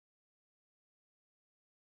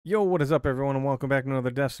Yo, what is up, everyone, and welcome back to another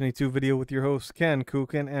Destiny 2 video with your host, Ken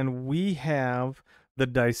Kukin, and we have the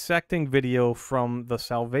dissecting video from the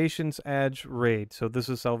Salvation's Edge raid. So this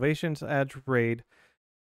is Salvation's Edge raid,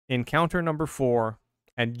 encounter number 4,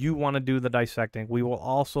 and you want to do the dissecting. We will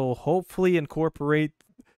also hopefully incorporate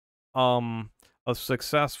a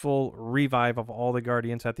successful revive of all the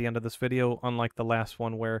Guardians at the end of this video, unlike the last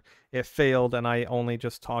one where it failed and I only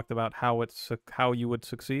just talked about how you would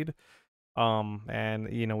succeed. And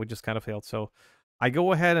we just kind of failed. So I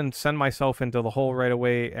go ahead and send myself into the hole right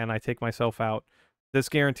away, and I take myself out. This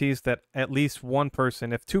guarantees that at least one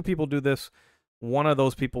person, if two people do this, one of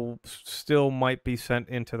those people still might be sent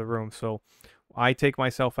into the room. So I take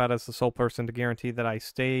myself out as the sole person to guarantee that I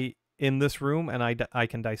stay in this room and I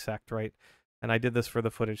can dissect, right? And I did this for the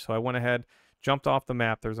footage. So I went ahead, jumped off the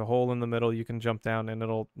map. There's a hole in the middle. You can jump down and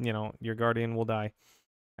it'll, your guardian will die.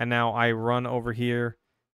 And now I run over here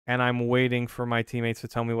and I'm waiting for my teammates to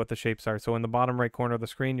tell me what the shapes are. So in the bottom right corner of the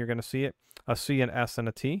screen, you're going to see it, a C, an S, and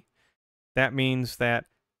a T. That means that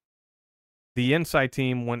the inside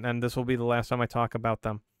team went, and this will be the last time I talk about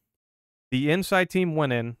them. The inside team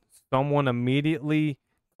went in, someone immediately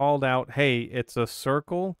called out, hey, it's a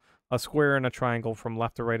circle, a square, and a triangle from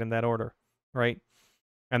left to right in that order, right?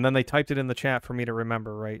 And then they typed it in the chat for me to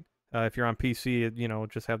remember, right? If you're on PC,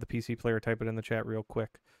 just have the PC player type it in the chat real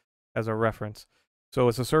quick as a reference. So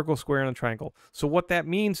it's a circle, square, and a triangle. So what that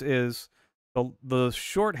means is the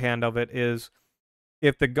shorthand of it is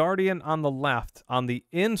if the guardian on the left on the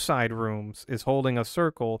inside rooms is holding a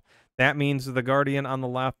circle, that means the guardian on the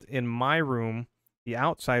left in my room, the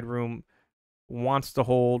outside room, wants to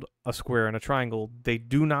hold a square and a triangle. They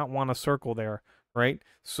do not want a circle there, right?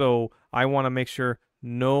 So I want to make sure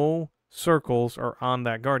no circles are on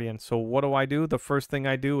that guardian. So what do? The first thing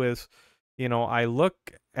I do is, I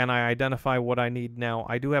look and I identify what I need. Now,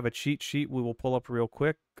 I do have a cheat sheet we will pull up real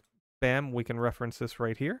quick. Bam, we can reference this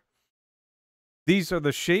right here. These are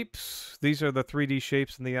the shapes. These are the 3D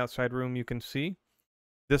shapes in the outside room you can see.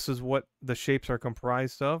 This is what the shapes are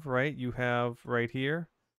comprised of, right? You have right here,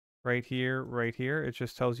 right here, right here. It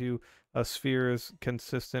just tells you a sphere is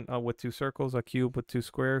consistent with two circles, a cube with two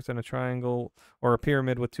squares, and a triangle or a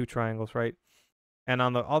pyramid with two triangles, right? And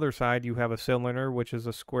on the other side, you have a cylinder, which is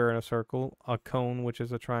a square and a circle, a cone, which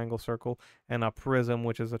is a triangle circle, and a prism,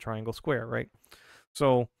 which is a triangle square, right?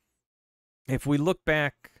 So if we look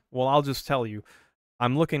back, well, I'll just tell you,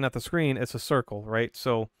 I'm looking at the screen, it's a circle, right?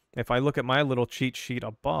 So if I look at my little cheat sheet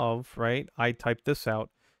above, right, I typed this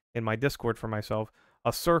out in my Discord for myself.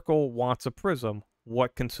 A circle wants a prism.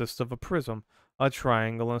 What consists of a prism? A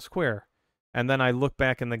triangle and a square. And then I look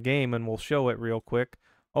back in the game and we'll show it real quick.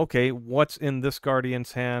 Okay, what's in this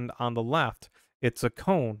guardian's hand on the left? It's a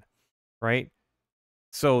cone, right?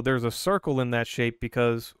 So there's a circle in that shape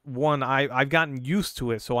because one, I've gotten used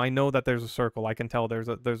to it, so I know that there's a circle. I can tell there's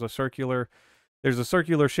a circular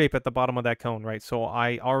shape at the bottom of that cone, right? So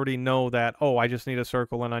I already know that, oh, I just need a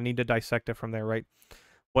circle and I need to dissect it from there, right?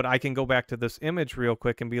 But I can go back to this image real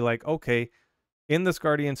quick and be like, okay, in this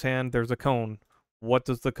guardian's hand, there's a cone. What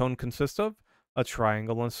does the cone consist of? A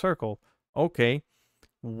triangle and a circle. Okay,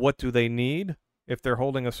 what do they need? If they're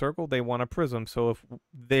holding a circle, they want a prism. So if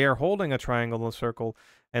they are holding a triangle and a circle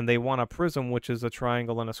and they want a prism, which is a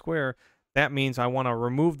triangle and a square, that means I want to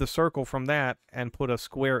remove the circle from that and put a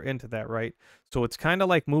square into that, right? So it's kind of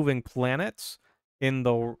like moving planets in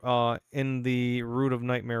the Root of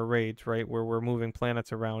Nightmare raids, right? Where we're moving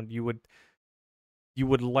planets around. You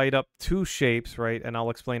would light up two shapes, right? And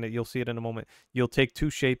I'll explain it. You'll see it in a moment. You'll take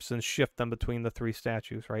two shapes and shift them between the three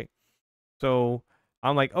statues, right? So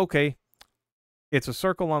I'm like, okay, it's a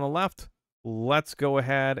circle on the left. Let's go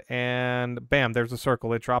ahead and bam, there's a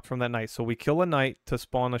circle. It drops from that knight. So we kill a knight to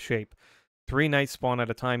spawn a shape. 3 knights spawn at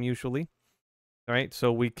a time usually. All right,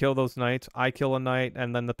 so we kill those knights. I kill a knight,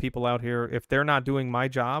 and then the people out here, if they're not doing my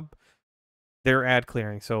job, they're ad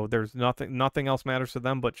clearing. So there's nothing else matters to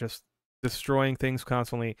them but just destroying things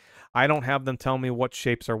constantly. I don't have them tell me what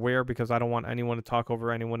shapes are where because I don't want anyone to talk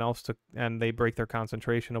over anyone else and they break their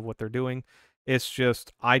concentration of what they're doing. It's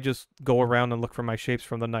just I just go around and look for my shapes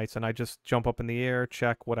from the knights and I just jump up in the air,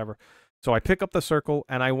 check, whatever. So I pick up the circle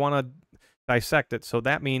and I want to dissect it. So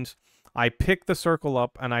that means I pick the circle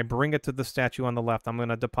up and I bring it to the statue on the left. I'm going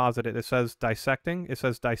to deposit it. It says dissecting. It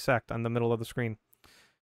says dissect on the middle of the screen.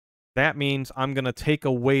 That means I'm going to take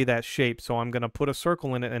away that shape. So I'm going to put a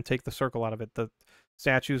circle in it and take the circle out of it. The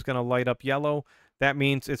statue is going to light up yellow. That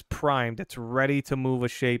means it's primed. It's ready to move a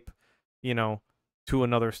shape, to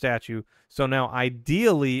another statue. So now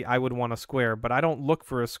ideally I would want a square, but I don't look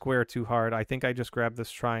for a square too hard. I think I just grabbed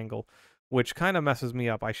this triangle. which kind of messes me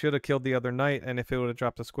up. I should have killed the other knight, and if it would have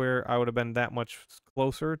dropped a square, I would have been that much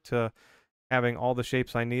closer to having all the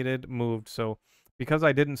shapes I needed moved. So because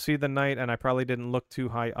I didn't see the knight and I probably didn't look too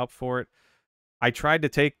high up for it, I tried to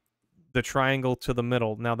take the triangle to the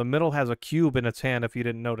middle. Now the middle has a cube in its hand, if you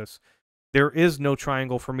didn't notice. There is no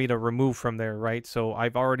triangle for me to remove from there, right? So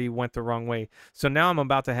I've already went the wrong way. So now I'm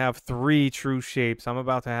about to have 3 true shapes. I'm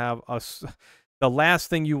about to have the last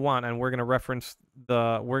thing you want, and we're gonna reference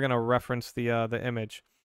the image.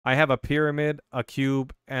 I have a pyramid, a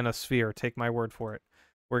cube, and a sphere. Take my word for it.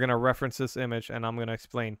 We're gonna reference this image, and I'm gonna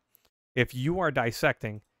explain. If you are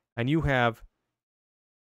dissecting and you have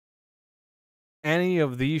any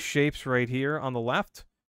of these shapes right here on the left,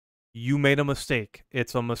 you made a mistake.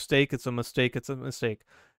 It's a mistake. It's a mistake. It's a mistake.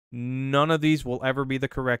 None of these will ever be the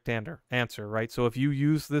correct answer, right? So if you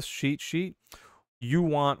use this cheat sheet, you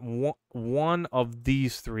want one of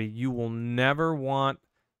these 3. You will never want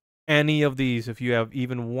any of these. If you have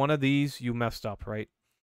even one of these, you messed up, right?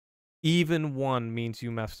 Even one means you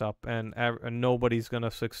messed up, and nobody's going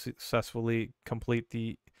to successfully complete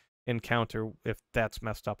the encounter if that's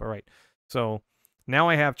messed up. All right. So now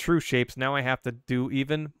I have true shapes. Now I have to do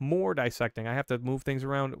even more dissecting. I have to move things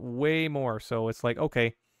around way more. So it's like,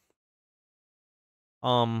 okay,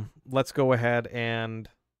 let's go ahead and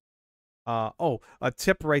a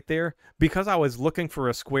tip right there. Because I was looking for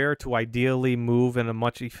a square to ideally move in a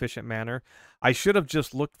much efficient manner, I should have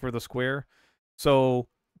just looked for the square. So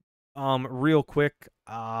real quick,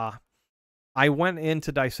 I went in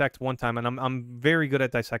to dissect one time, and I'm very good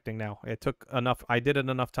at dissecting now. It took enough. I did it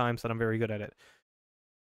enough times that I'm very good at it.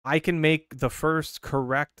 I can make the first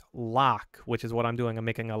correct lock, which is what I'm doing. I'm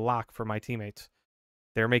making a lock for my teammates.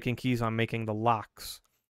 They're making keys. I'm making the locks.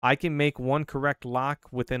 I can make one correct lock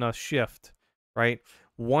within a shift, right?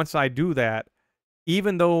 Once I do that,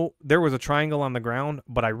 even though there was a triangle on the ground,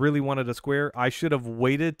 but I really wanted a square, I should have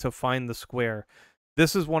waited to find the square.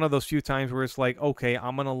 This is one of those few times where it's like, okay,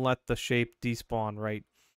 I'm going to let the shape despawn, right?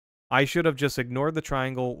 I should have just ignored the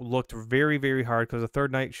triangle, looked very, very hard, because the third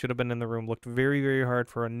knight should have been in the room, looked very, very hard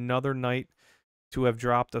for another knight to have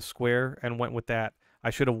dropped a square, and went with that.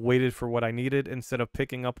 I should have waited for what I needed instead of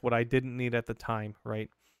picking up what I didn't need at the time, right?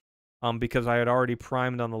 Because I had already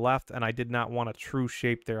primed on the left, and I did not want a true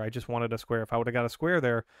shape there. I just wanted a square. If I would have got a square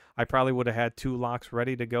there, I probably would have had 2 locks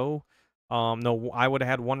ready to go. No, I would have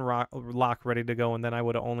had 1 lock ready to go, and then I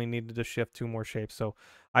would have only needed to shift 2 more shapes. So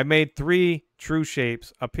I made 3 true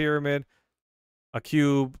shapes: a pyramid, a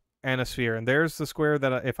cube, and a sphere. And there's the square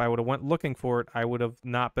that if I would have went looking for it, I would have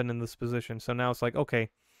not been in this position. So now it's like, okay,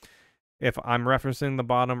 if I'm referencing the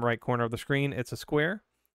bottom right corner of the screen, it's a square,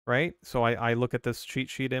 right? So I look at this cheat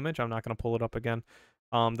sheet image. I'm not going to pull it up again.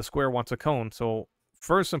 The square wants a cone. So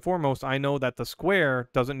first and foremost, I know that the square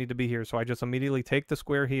doesn't need to be here. So I just immediately take the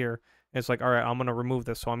square here. And it's like, all right, I'm going to remove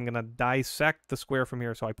this. So I'm going to dissect the square from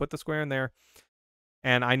here. So I put the square in there,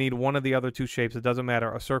 and I need one of the other 2 shapes. It doesn't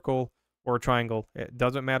matter, a circle or a triangle. It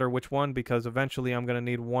doesn't matter which one, because eventually I'm going to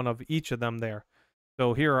need one of each of them there.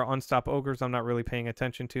 So here are unstop ogres. I'm not really paying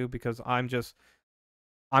attention to, because I'm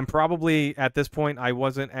probably at this point, I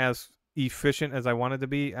wasn't as efficient as I wanted to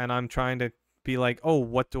be, and I'm trying to be like, oh,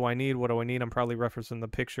 what do I need? What do I need? I'm probably referencing the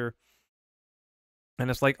picture. And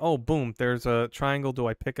it's like, oh, boom, there's a triangle. Do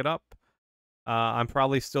I pick it up? I'm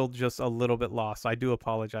probably still just a little bit lost. I do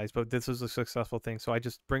apologize, but this is a successful thing. So I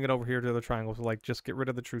just bring it over here to the triangles, like just get rid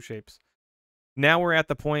of the true shapes. Now we're at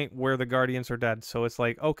the point where the guardians are dead. So it's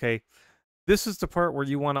like, okay, this is the part where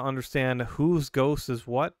you want to understand whose ghost is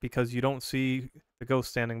what, because you don't see the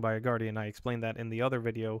ghost standing by a guardian. I explained that in the other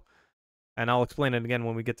video, and I'll explain it again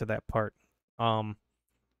when we get to that part,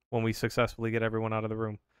 when we successfully get everyone out of the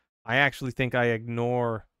room. I actually think I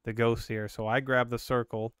ignore the ghost here. So I grab the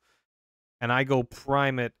circle, and I go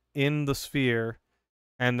prime it in the sphere,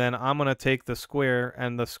 and then I'm going to take the square,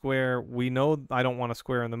 and the square, we know I don't want a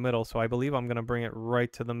square in the middle, so I believe I'm going to bring it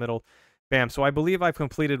right to the middle. Bam. So I believe I've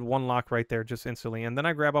completed 1 lock right there just instantly. And then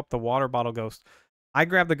I grab up the water bottle ghost. I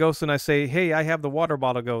grab the ghost and I say, hey, I have the water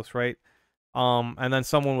bottle ghost, right? And then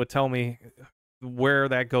someone would tell me where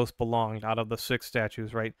that ghost belonged out of the 6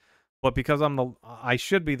 statues, right? But because I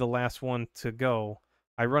should be the last one to go,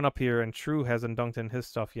 I run up here, and True hasn't dunked in his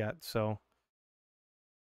stuff yet, so.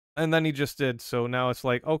 And then he just did, so now it's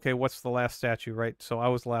like, okay, what's the last statue, right? So I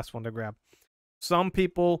was the last one to grab. Some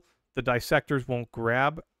people, the dissectors, won't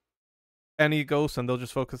grab any ghosts, and they'll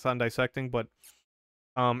just focus on dissecting. But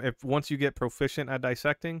if once you get proficient at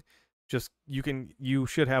dissecting, you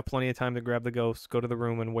should have plenty of time to grab the ghosts, go to the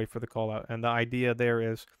room, and wait for the call out. And the idea there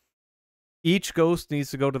is each ghost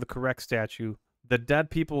needs to go to the correct statue. The dead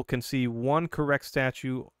people can see 1 correct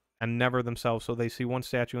statue and never themselves. So they see one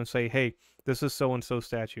statue and say, hey, this is so-and-so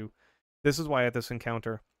statue. This is why at this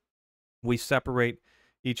encounter, we separate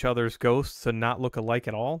each other's ghosts to not look alike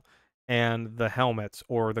at all. And the helmets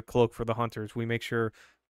or the cloak for the hunters, we make sure,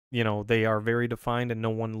 they are very defined and no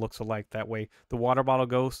one looks alike. That way, the water bottle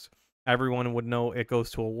ghost, everyone would know it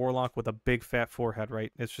goes to a warlock with a big fat forehead,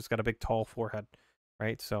 right? It's just got a big tall forehead,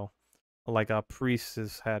 right? So, like a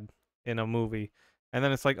priest's head in a movie. And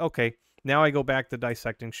then it's like, okay, now I go back to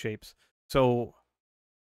dissecting shapes. So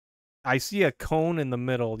I see a cone in the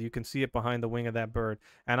middle. You can see it behind the wing of that bird.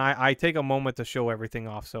 And I take a moment to show everything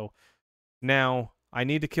off. So now I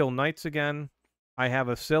need to kill knights again. I have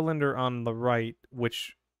a cylinder on the right,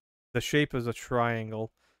 which the shape is a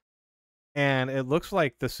triangle. And it looks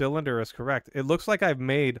like the cylinder is correct. It looks like I've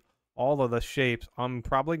made all of the shapes. I'm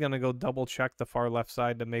probably going to go double check the far left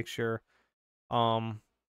side to make sure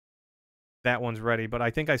that one's ready. But I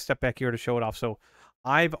think I stepped back here to show it off. So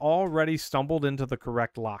I've already stumbled into the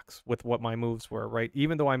correct locks with what my moves were, right?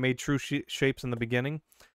 Even though I made true shapes in the beginning,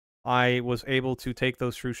 I was able to take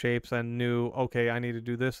those true shapes and knew, okay, I need to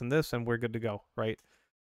do this, and we're good to go, right?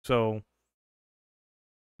 So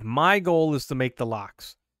my goal is to make the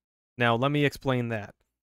locks. Now, let me explain that.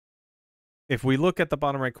 If we look at the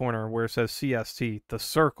bottom right corner where it says CST, the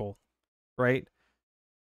circle, right?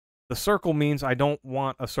 The circle means I don't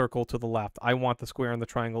want a circle to the left. I want the square and the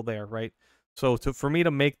triangle there, right? So for me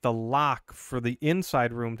to make the lock for the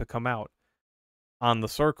inside room to come out on the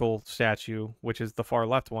circle statue, which is the far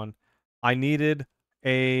left one, I needed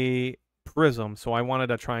a prism. So I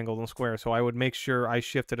wanted a triangle and square. So I would make sure I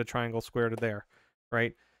shifted a triangle square to there,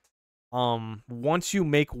 right? Once you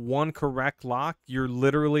make one correct lock, you're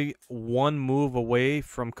literally one move away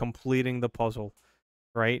from completing the puzzle,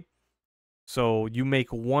 right? So you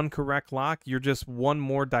make one correct lock, you're just one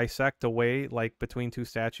more dissect away, like between two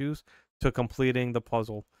statues, to completing the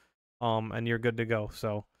puzzle. And you're good to go.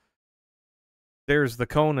 So there's the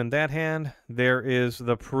cone in that hand. There is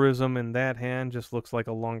the prism in that hand. Just looks like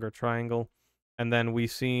a longer triangle. And then we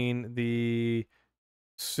seen the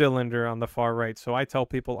cylinder on the far right. So I tell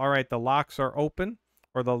people, all right, the locks are open,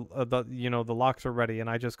 or the locks are ready, and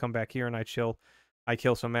I just come back here and I chill. I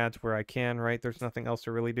kill some ads where I can, right? There's nothing else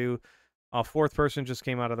to really do. A fourth person just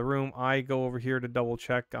came out of the room. I go over here to double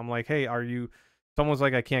check. I'm like, hey, are you... Someone's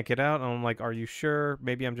like, I can't get out. And I'm like, are you sure?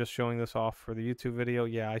 Maybe I'm just showing this off for the YouTube video.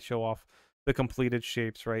 Yeah, I show off the completed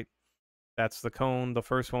shapes, right? That's the cone. The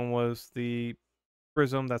first one was the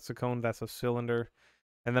prism. That's the cone. That's a cylinder.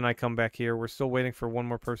 And then I come back here. We're still waiting for one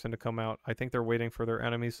more person to come out. I think they're waiting for their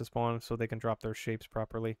enemies to spawn so they can drop their shapes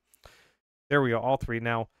properly. There we go, all three.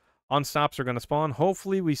 Now, unstops are going to spawn.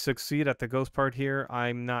 Hopefully we succeed at the ghost part here.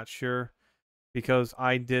 I'm not sure, because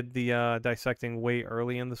I did the dissecting way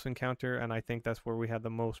early in this encounter, and I think that's where we had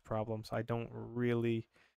the most problems. I don't really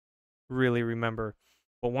remember.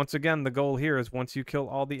 But once again, the goal here is once you kill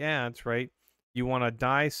all the ads, right, you want to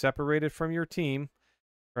die separated from your team,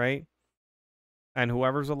 right? And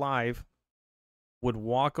whoever's alive would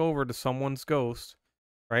walk over to someone's ghost,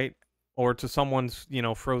 right? Or to someone's,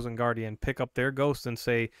 frozen guardian, pick up their ghost and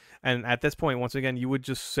say, and at this point, once again, you would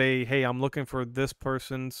just say, hey, I'm looking for this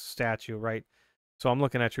person's statue, right? So I'm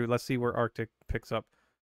looking at you. Let's see where Arctic picks up.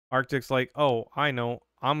 Arctic's like, oh, I know.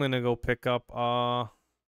 I'm going to go pick up,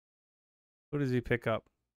 who does he pick up?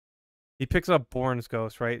 He picks up Bourne's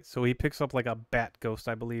ghost, right? So he picks up like a bat ghost,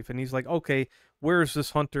 I believe. And he's like, okay, where's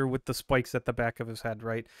this hunter with the spikes at the back of his head,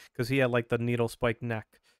 right? Because he had like the needle spike neck.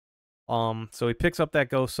 So he picks up that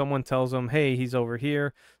ghost. Someone tells him, hey, he's over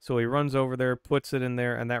here. So he runs over there, puts it in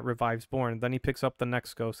there, and that revives Bourne. Then he picks up the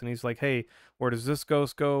next ghost, and he's like, hey, where does this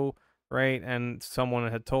ghost go? Right? And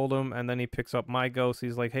someone had told him. And then he picks up my ghost.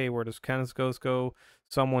 He's like, hey, where does Ken's ghost go?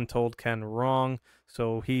 Someone told Ken wrong.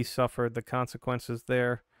 So he suffered the consequences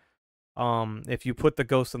there. If you put the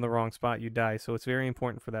ghost in the wrong spot, you die. So it's very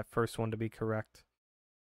important for that first one to be correct.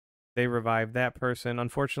 They revive that person.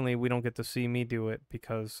 Unfortunately, we don't get to see me do it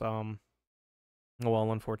because,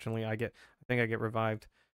 well, unfortunately, I think I get revived.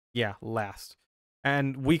 Yeah, last.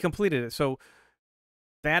 And we completed it. So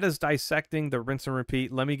that is dissecting the rinse and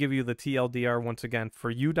repeat. Let me give you the TLDR once again.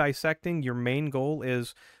 For you dissecting, your main goal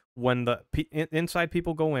is when the inside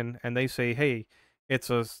people go in and they say, hey, it's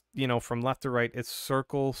a, from left to right, it's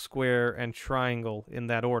circle, square, and triangle in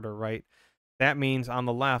that order, right? That means on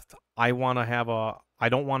the left, I want to have I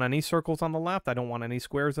don't want any circles on the left, I don't want any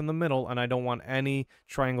squares in the middle, and I don't want any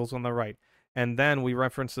triangles on the right. And then we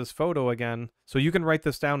reference this photo again. So you can write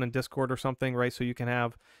this down in Discord or something, right? So you can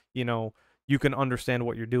have, you can understand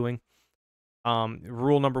what you're doing.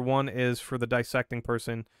 Rule number 1 is for the dissecting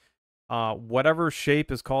person, whatever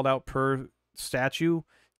shape is called out per statue,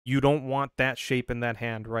 you don't want that shape in that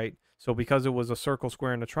hand, right? So because it was a circle,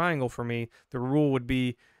 square, and a triangle for me, the rule would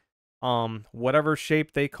be whatever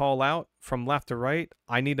shape they call out from left to right,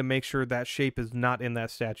 I need to make sure that shape is not in that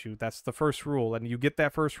statue. That's the first rule, and you get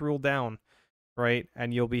that first rule down, right?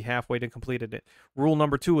 And you'll be halfway to completed it. Rule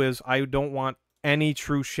number 2 is I don't want any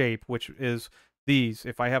true shape, which is these.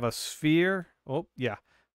 If I have a sphere, oh yeah,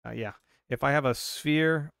 yeah. If I have a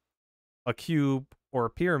sphere, a cube, or a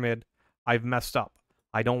pyramid, I've messed up.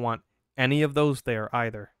 I don't want any of those there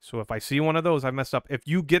either. So if I see one of those, I've messed up. If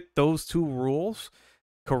you get those 2 rules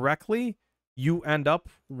correctly, you end up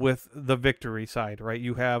with the victory side, right?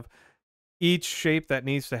 You have each shape that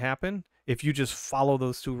needs to happen if you just follow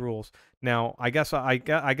those 2 rules. Now, I guess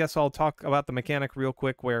I'll talk about the mechanic real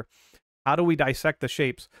quick where how do we dissect the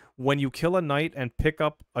shapes? When you kill a knight and pick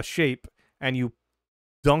up a shape and you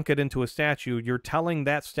dunk it into a statue, you're telling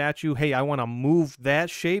that statue, hey, I want to move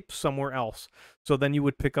that shape somewhere else. So then you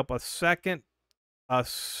would pick up a second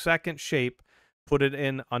shape, put it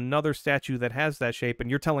in another statue that has that shape,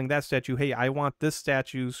 and you're telling that statue, hey, I want this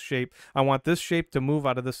statue's shape. I want this shape to move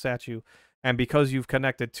out of this statue. And because you've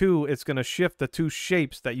connected 2, it's going to shift the 2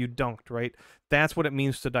 shapes that you dunked, right? That's what it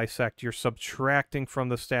means to dissect. You're subtracting from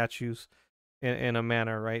the statues in a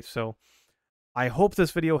manner, right? So I hope this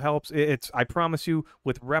video helps. I promise you,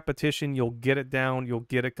 with repetition, you'll get it down. You'll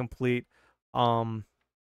get it complete. One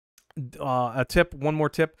more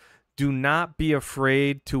tip. Do not be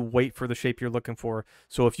afraid to wait for the shape you're looking for.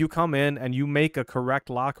 So if you come in and you make a correct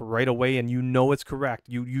lock right away and you know it's correct,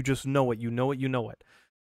 you just know it, you know it,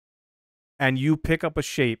 and you pick up a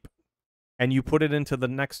shape and you put it into the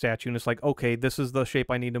next statue and it's like, okay, this is the shape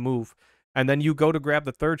I need to move. And then you go to grab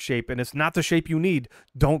the third shape and it's not the shape you need.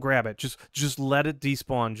 Don't grab it. Just let it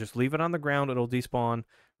despawn. Just leave it on the ground. It'll despawn,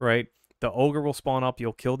 right? The ogre will spawn up.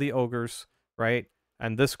 You'll kill the ogres, right?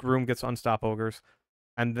 And this room gets unstop ogres.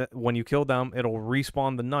 And when you kill them, it'll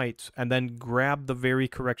respawn the knights and then grab the very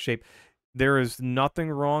correct shape. There is nothing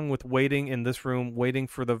wrong with waiting in this room, waiting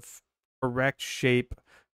for the correct shape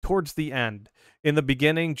towards the end. In the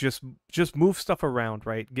beginning, just move stuff around,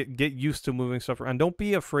 right? Get used to moving stuff around. Don't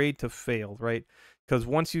be afraid to fail, right? Because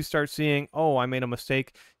once you start seeing, oh, I made a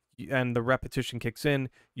mistake, and the repetition kicks in,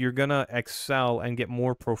 you're gonna excel and get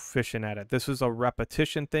more proficient at it. This is a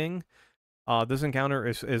repetition thing. This encounter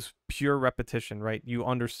is pure repetition, right? You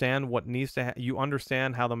understand what needs to you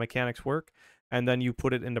understand how the mechanics work, and then you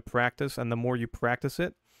put it into practice, and the more you practice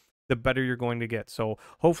it, the better you're going to get. So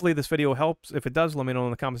hopefully this video helps. If it does, let me know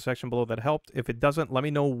in the comment section below that it helped. If it doesn't, let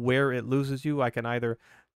me know where it loses you. I can either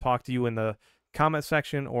talk to you in the comment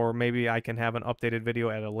section, or maybe I can have an updated video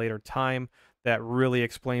at a later time that really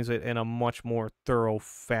explains it in a much more thorough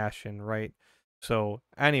fashion, right? So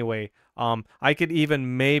anyway, I could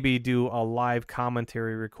even maybe do a live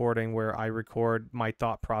commentary recording where I record my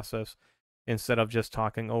thought process instead of just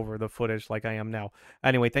talking over the footage like I am now.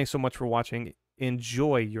 Anyway, thanks so much for watching.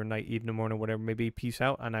 Enjoy your night, evening, morning, whatever it may be. Peace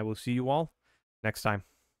out, and I will see you all next time.